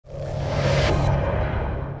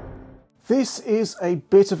This is a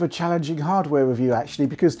bit of a challenging hardware review actually,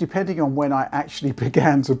 because depending on when I actually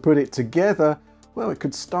began to put it together, well, it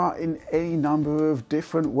could start in any number of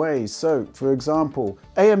different ways. So, for example,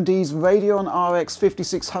 AMD's Radeon RX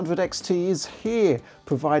 5600 XT is here,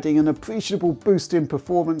 providing an appreciable boost in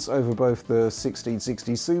performance over both the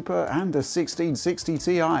 1660 Super and the 1660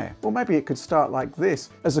 Ti. Or maybe it could start like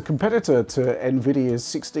this. As a competitor to NVIDIA's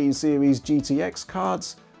 16 series GTX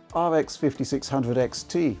cards, RX 5600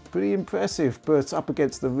 XT, pretty impressive, but up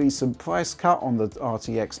against the recent price cut on the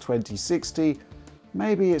RTX 2060,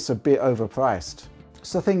 maybe it's a bit overpriced.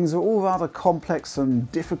 So things are all rather complex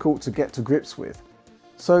and difficult to get to grips with.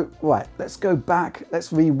 So right, let's go back,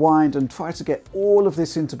 let's rewind and try to get all of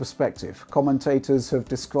this into perspective. Commentators have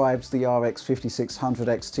described the RX 5600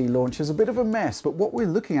 XT launch as a bit of a mess, but what we're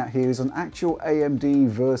looking at here is an actual AMD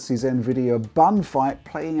versus NVIDIA bun fight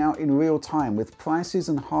playing out in real time, with prices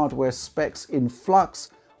and hardware specs in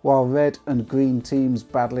flux while red and green teams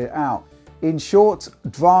battle it out. In short,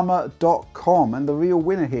 drama.com, and the real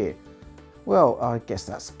winner here. Well, I guess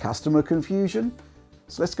that's customer confusion.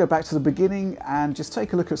 So let's go back to the beginning and just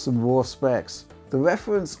take a look at some raw specs. The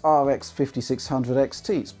reference RX 5600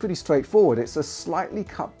 XT is pretty straightforward. It's a slightly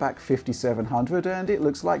cut back 5700 and it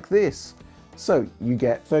looks like this. So you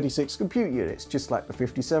get 36 compute units, just like the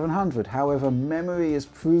 5700. However, memory is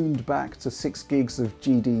pruned back to 6 gigs of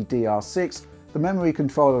GDDR6. The memory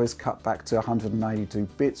controller is cut back to 192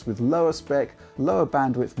 bits with lower spec, lower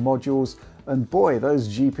bandwidth modules, and boy, those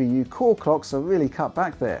GPU core clocks are really cut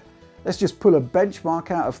back there. Let's just pull a benchmark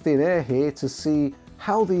out of thin air here to see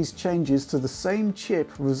how these changes to the same chip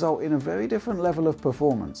result in a very different level of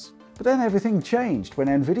performance. But then everything changed when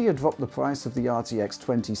NVIDIA dropped the price of the RTX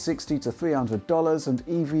 2060 to $300 and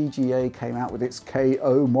EVGA came out with its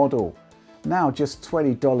KO model. Now just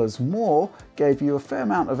 $20 more gave you a fair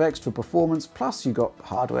amount of extra performance, plus you got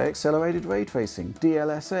hardware accelerated ray tracing,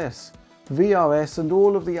 DLSS, VRS and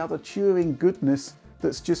all of the other Turing goodness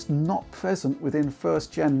that's just not present within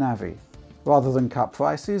first gen Navi. Rather than cut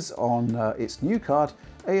prices on its new card,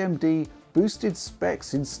 AMD boosted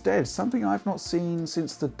specs instead, something I've not seen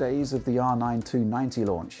since the days of the R9 290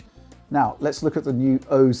 launch. Now let's look at the new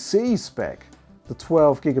OC spec. The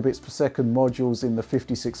 12 gigabits per second modules in the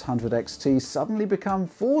 5600 XT suddenly become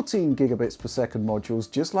 14 gigabits per second modules,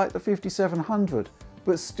 just like the 5700,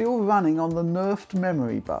 but still running on the nerfed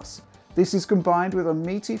memory bus. This is combined with a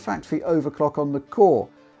meaty factory overclock on the core.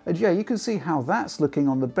 And yeah, you can see how that's looking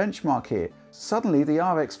on the benchmark here. Suddenly the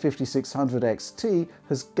RX 5600 XT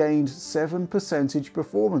has gained 7 percentage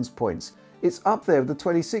performance points. It's up there with the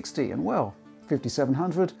 2060 and well,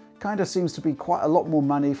 5700 kinda seems to be quite a lot more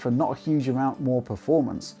money for not a huge amount more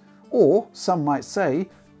performance. Or, some might say,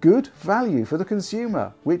 good value for the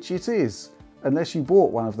consumer, which it is, unless you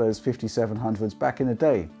bought one of those 5700s back in the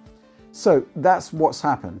day. So that's what's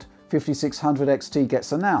happened. 5600 XT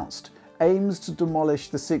gets announced, aims to demolish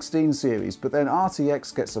the 16 series, but then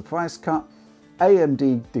RTX gets a price cut,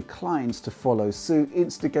 AMD declines to follow suit,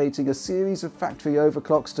 instigating a series of factory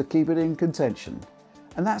overclocks to keep it in contention.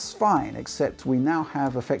 And that's fine, except we now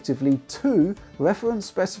have effectively 2 reference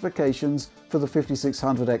specifications for the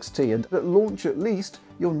 5600 XT, and at launch at least,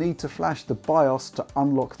 you'll need to flash the BIOS to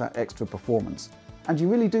unlock that extra performance. And you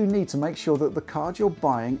really do need to make sure that the card you're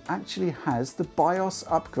buying actually has the BIOS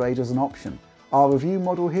upgrade as an option. Our review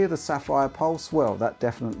model here, the Sapphire Pulse, well, that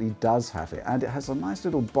definitely does have it, and it has a nice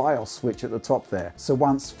little BIOS switch at the top there. So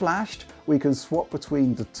once flashed, we can swap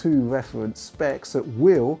between the 2 reference specs at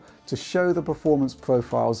will to show the performance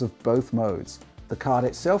profiles of both modes. The card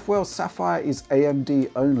itself, well, Sapphire is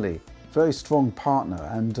AMD only. Very strong partner,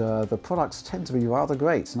 and the products tend to be rather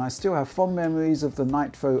great, and I still have fond memories of the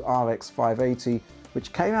Nitro RX 580,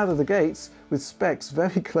 which came out of the gates with specs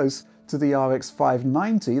very close to the RX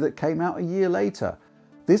 590 that came out a year later.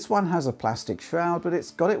 This one has a plastic shroud, but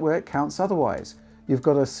it's got it where it counts otherwise. You've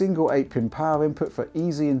got a single 8-pin power input for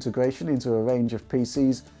easy integration into a range of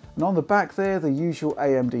PCs, and on the back there, the usual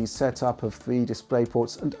AMD setup of 3 display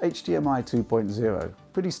ports and HDMI 2.0.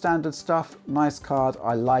 Pretty standard stuff, nice card,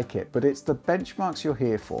 I like it, but it's the benchmarks you're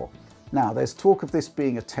here for. Now, there's talk of this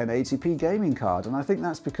being a 1080p gaming card, and I think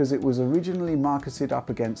that's because it was originally marketed up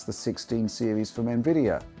against the 16 series from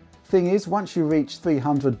NVIDIA. Thing is, once you reach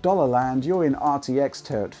 $300 land, you're in RTX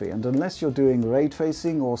territory, and unless you're doing ray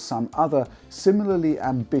tracing or some other similarly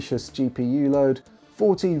ambitious GPU load,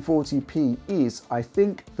 1440p is, I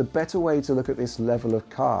think, the better way to look at this level of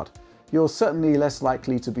card. You're certainly less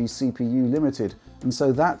likely to be CPU limited, and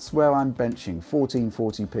so that's where I'm benching,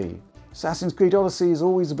 1440p. Assassin's Creed Odyssey is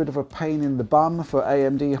always a bit of a pain in the bum for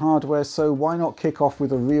AMD hardware, so why not kick off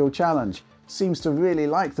with a real challenge? seems to really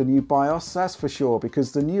like the new BIOS, that's for sure,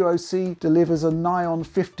 because the new OC delivers a nigh on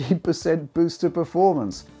 50% boost of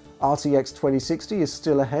performance. RTX 2060 is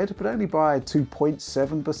still ahead, but only by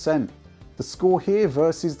 2.7%. The score here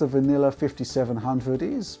versus the vanilla 5700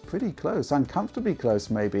 is pretty close, uncomfortably close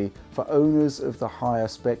maybe, for owners of the higher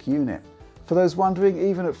spec unit. For those wondering,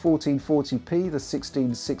 even at 1440p, the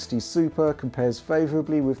 1660 Super compares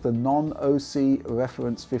favourably with the non-OC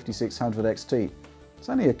reference 5600 XT. It's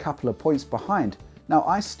only a couple of points behind. Now,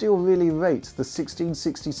 I still really rate the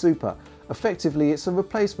 1660 Super. Effectively, it's a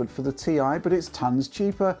replacement for the Ti, but it's tons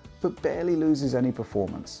cheaper, but barely loses any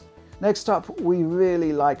performance. Next up, we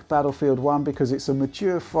really like Battlefield 1 because it's a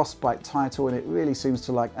mature Frostbite title and it really seems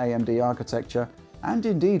to like AMD architecture, and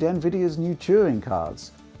indeed Nvidia's new Turing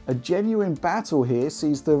cards. A genuine battle here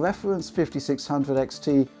sees the reference 5600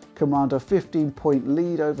 XT command a 15-point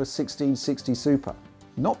lead over 1660 Super.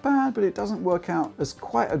 Not bad, but it doesn't work out as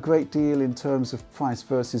quite a great deal in terms of price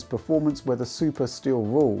versus performance, where the Super still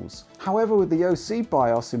rules. However, with the OC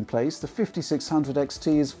BIOS in place, the 5600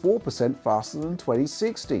 XT is 4% faster than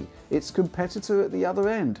 2060, its competitor at the other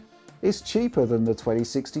end. It's cheaper than the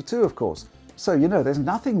 2062, of course. So, there's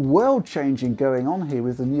nothing world-changing going on here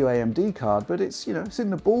with the new AMD card, but it's in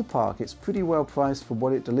the ballpark. It's pretty well priced for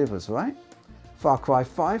what it delivers, right? Far Cry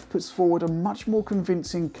 5 puts forward a much more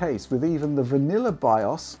convincing case, with even the vanilla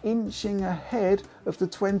BIOS inching ahead of the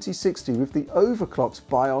 2060, with the overclocked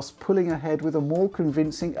BIOS pulling ahead with a more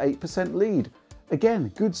convincing 8% lead.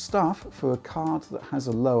 Again, good stuff for a card that has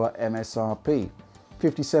a lower MSRP.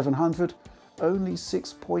 5700, only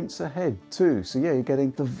 6 points ahead too, so yeah, you're getting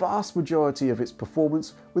the vast majority of its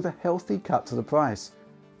performance with a healthy cut to the price.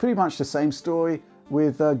 Pretty much the same story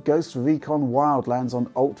with Ghost Recon Wildlands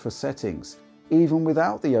on Ultra settings. Even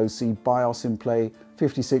without the OC BIOS in play,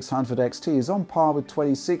 5600 XT is on par with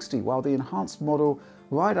 2060, while the enhanced model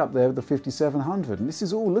right up there with the 5700, and this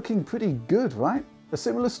is all looking pretty good, right? A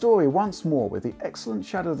similar story once more with the excellent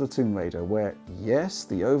Shadow of the Tomb Raider, where yes,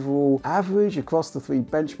 the overall average across the three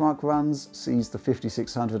benchmark runs sees the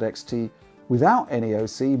 5600 XT without any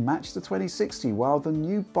OC match the 2060, while the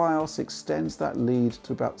new BIOS extends that lead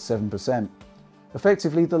to about 7%.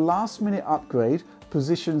 Effectively, the last-minute upgrade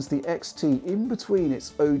positions the XT in between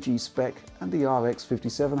its OG spec and the RX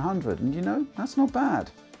 5700, and that's not bad.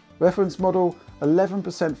 Reference model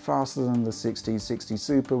 11% faster than the 1660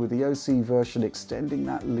 Super, with the OC version extending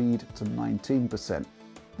that lead to 19%.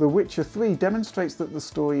 The Witcher 3 demonstrates that the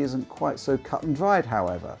story isn't quite so cut and dried,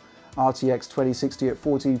 however. RTX 2060 at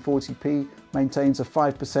 1440p maintains a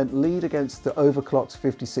 5% lead against the overclocked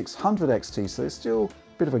 5600 XT, so there's still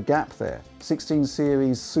bit of a gap there. 16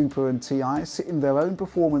 series Super and Ti sit in their own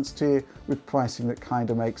performance tier with pricing that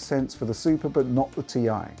kind of makes sense for the Super but not the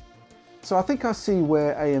Ti. So I think I see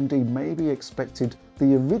where AMD maybe expected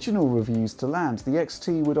the original reviews to land. The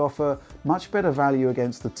XT would offer much better value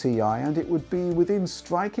against the Ti, and it would be within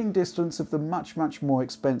striking distance of the much more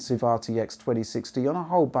expensive RTX 2060 on a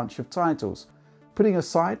whole bunch of titles. Putting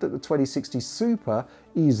aside that the 2060 Super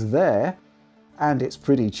is there and it's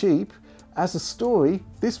pretty cheap, as a story,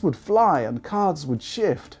 this would fly and cards would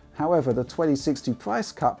shift. However, the 2060 price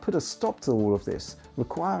cut put a stop to all of this,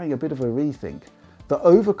 requiring a bit of a rethink. The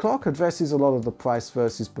overclock addresses a lot of the price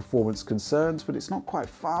versus performance concerns, but it's not quite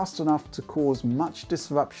fast enough to cause much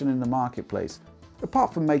disruption in the marketplace,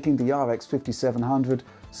 apart from making the RX 5700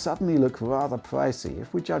 suddenly look rather pricey,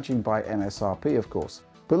 if we're judging by MSRP of course.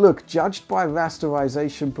 But look, judged by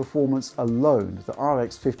rasterization performance alone, the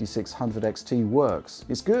RX 5600 XT works.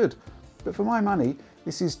 It's good. But for my money,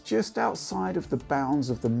 this is just outside of the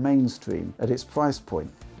bounds of the mainstream at its price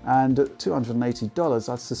point, and at $280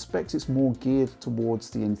 I suspect it's more geared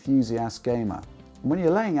towards the enthusiast gamer. And when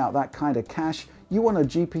you're laying out that kind of cash, you want a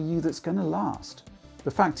GPU that's going to last.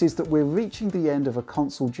 The fact is that we're reaching the end of a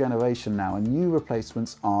console generation now, and new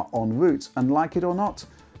replacements are en route, and like it or not,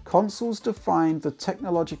 consoles define the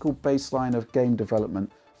technological baseline of game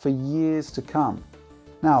development for years to come.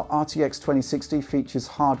 Now, RTX 2060 features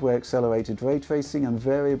hardware-accelerated ray tracing and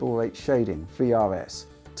variable rate shading, VRS,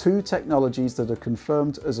 two technologies that are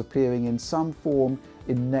confirmed as appearing in some form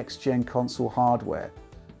in next-gen console hardware.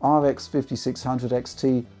 RX 5600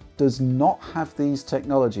 XT does not have these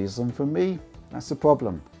technologies, and for me, that's a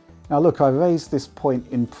problem. Now look, I raised this point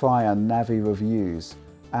in prior Navi reviews,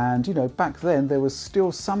 and back then there was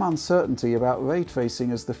still some uncertainty about ray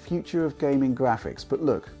tracing as the future of gaming graphics, but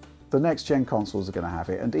look, the next-gen consoles are going to have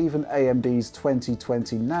it, and even AMD's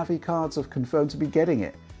 2020 Navi cards have confirmed to be getting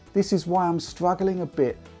it. This is why I'm struggling a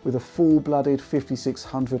bit with a full-blooded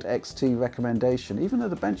 5600 XT recommendation, even though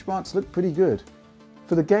the benchmarks look pretty good.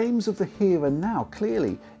 For the games of the here and now,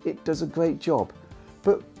 clearly it does a great job.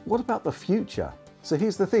 But what about the future? So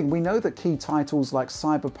here's the thing, we know that key titles like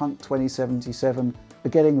Cyberpunk 2077 are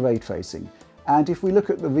getting ray tracing. And if we look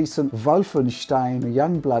at the recent Wolfenstein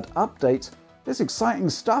Youngblood update, there's exciting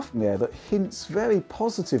stuff in there that hints very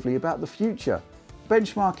positively about the future.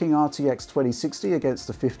 Benchmarking RTX 2060 against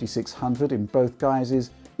the 5600 in both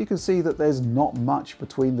guises, you can see that there's not much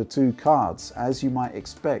between the two cards, as you might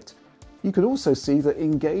expect. You can also see that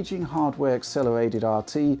engaging hardware accelerated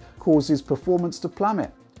RT causes performance to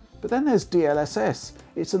plummet. But then there's DLSS.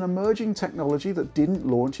 It's an emerging technology that didn't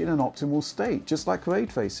launch in an optimal state, just like ray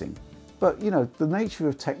tracing. But you know, the nature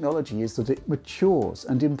of technology is that it matures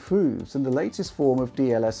and improves, and the latest form of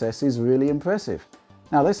DLSS is really impressive.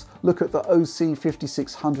 Now let's look at the OC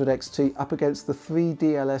 5600 XT up against the three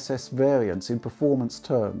DLSS variants in performance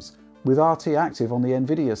terms, with RT active on the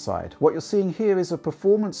Nvidia side. What you're seeing here is a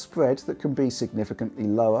performance spread that can be significantly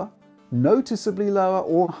lower, noticeably lower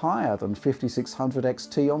or higher than 5600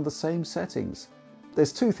 XT on the same settings.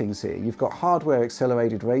 There's two things here. You've got hardware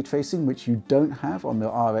accelerated ray tracing, which you don't have on the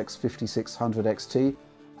RX 5600 XT,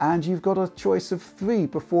 and you've got a choice of three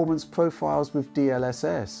performance profiles with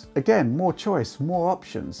DLSS. Again, more choice, more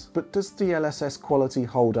options, but does DLSS quality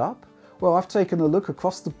hold up? Well, I've taken a look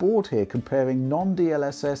across the board here comparing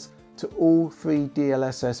non-DLSS to all three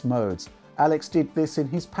DLSS modes. Alex did this in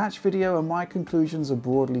his patch video and my conclusions are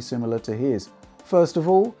broadly similar to his. First of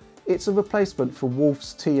all, it's a replacement for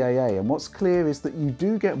Wolf's TAA, and what's clear is that you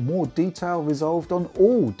do get more detail resolved on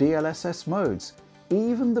all DLSS modes,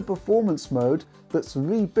 even the performance mode that's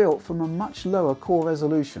rebuilt from a much lower core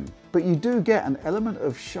resolution. But you do get an element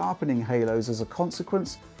of sharpening halos as a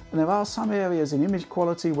consequence, and there are some areas in image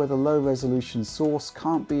quality where the low resolution source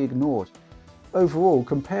can't be ignored. Overall,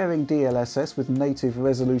 comparing DLSS with native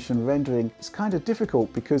resolution rendering is kind of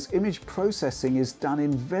difficult because image processing is done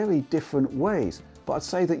in very different ways. But I'd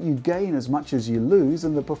say that you gain as much as you lose,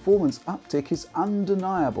 and the performance uptick is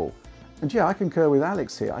undeniable. And yeah, I concur with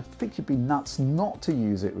Alex here. I think you'd be nuts not to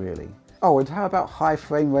use it really. Oh, and how about high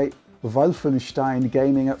frame rate Wolfenstein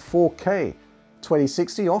gaming at 4K?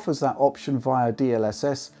 2060 offers that option via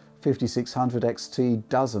DLSS, 5600 XT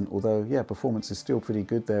doesn't, although yeah, performance is still pretty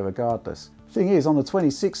good there regardless. Thing is, on the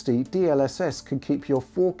 2060, DLSS can keep your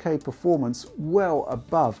 4K performance well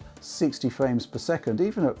above 60 frames per second,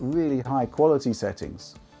 even at really high quality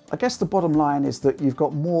settings. I guess the bottom line is that you've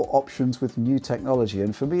got more options with new technology,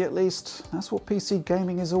 and for me at least, that's what PC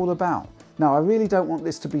gaming is all about. Now, I really don't want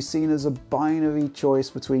this to be seen as a binary choice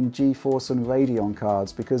between GeForce and Radeon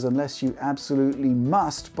cards, because unless you absolutely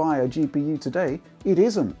must buy a GPU today, it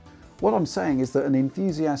isn't. What I'm saying is that an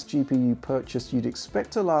enthusiast GPU purchase you'd expect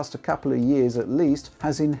to last a couple of years at least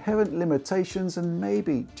has inherent limitations, and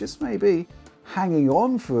maybe, just maybe, hanging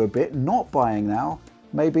on for a bit, not buying now,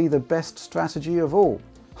 may be the best strategy of all.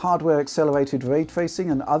 Hardware accelerated ray tracing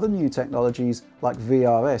and other new technologies like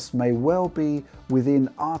VRS may well be within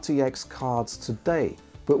RTX cards today,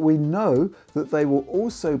 but we know that they will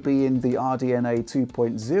also be in the RDNA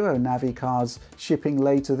 2.0 Navi cards shipping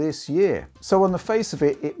later this year. So on the face of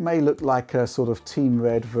it, it may look like a sort of Team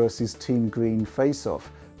Red versus Team Green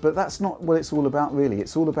face-off, but that's not what it's all about really.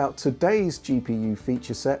 It's all about today's GPU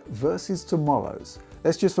feature set versus tomorrow's.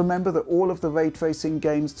 Let's just remember that all of the ray tracing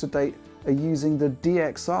games to date are using the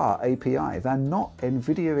DXR API. They're not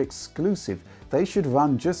Nvidia exclusive. They should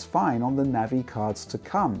run just fine on the Navi cards to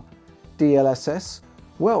come. DLSS?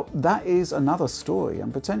 Well, that is another story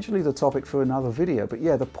and potentially the topic for another video, but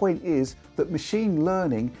yeah, the point is that machine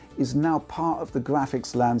learning is now part of the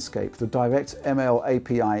graphics landscape. The DirectML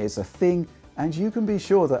API is a thing, and you can be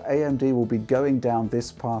sure that AMD will be going down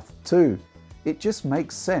this path too. It just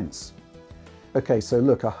makes sense. Okay, so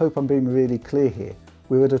look, I hope I'm being really clear here.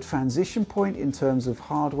 We're at a transition point in terms of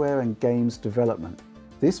hardware and games development.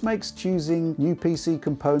 This makes choosing new PC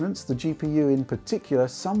components, the GPU in particular,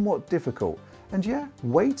 somewhat difficult. And yeah,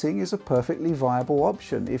 waiting is a perfectly viable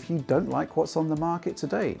option if you don't like what's on the market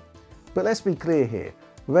today. But let's be clear here,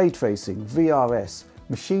 ray tracing, VRS,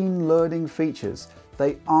 machine learning features,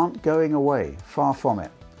 they aren't going away, far from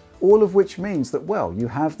it. All of which means that, well, you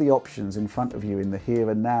have the options in front of you in the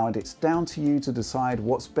here and now, and it's down to you to decide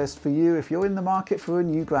what's best for you if you're in the market for a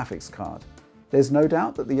new graphics card. There's no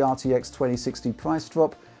doubt that the RTX 2060 price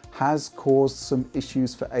drop has caused some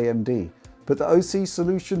issues for AMD. But the OC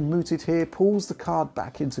solution mooted here pulls the card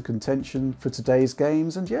back into contention for today's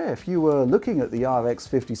games, and yeah, if you were looking at the RX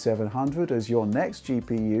 5700 as your next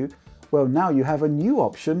GPU, well, now you have a new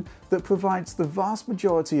option that provides the vast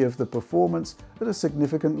majority of the performance at a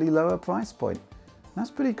significantly lower price point.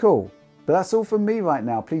 That's pretty cool. But that's all from me right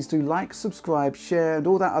now. Please do like, subscribe, share, and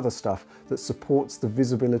all that other stuff that supports the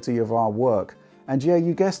visibility of our work. And yeah,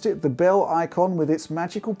 you guessed it, the bell icon with its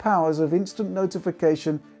magical powers of instant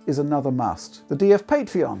notification is another must. The DF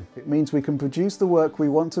Patreon. It means we can produce the work we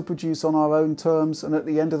want to produce on our own terms, and at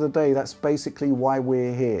the end of the day, that's basically why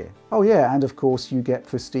we're here. Oh yeah, and of course you get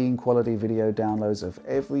pristine quality video downloads of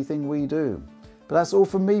everything we do. But that's all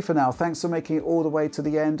from me for now. Thanks for making it all the way to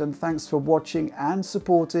the end, and thanks for watching and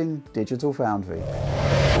supporting Digital Foundry.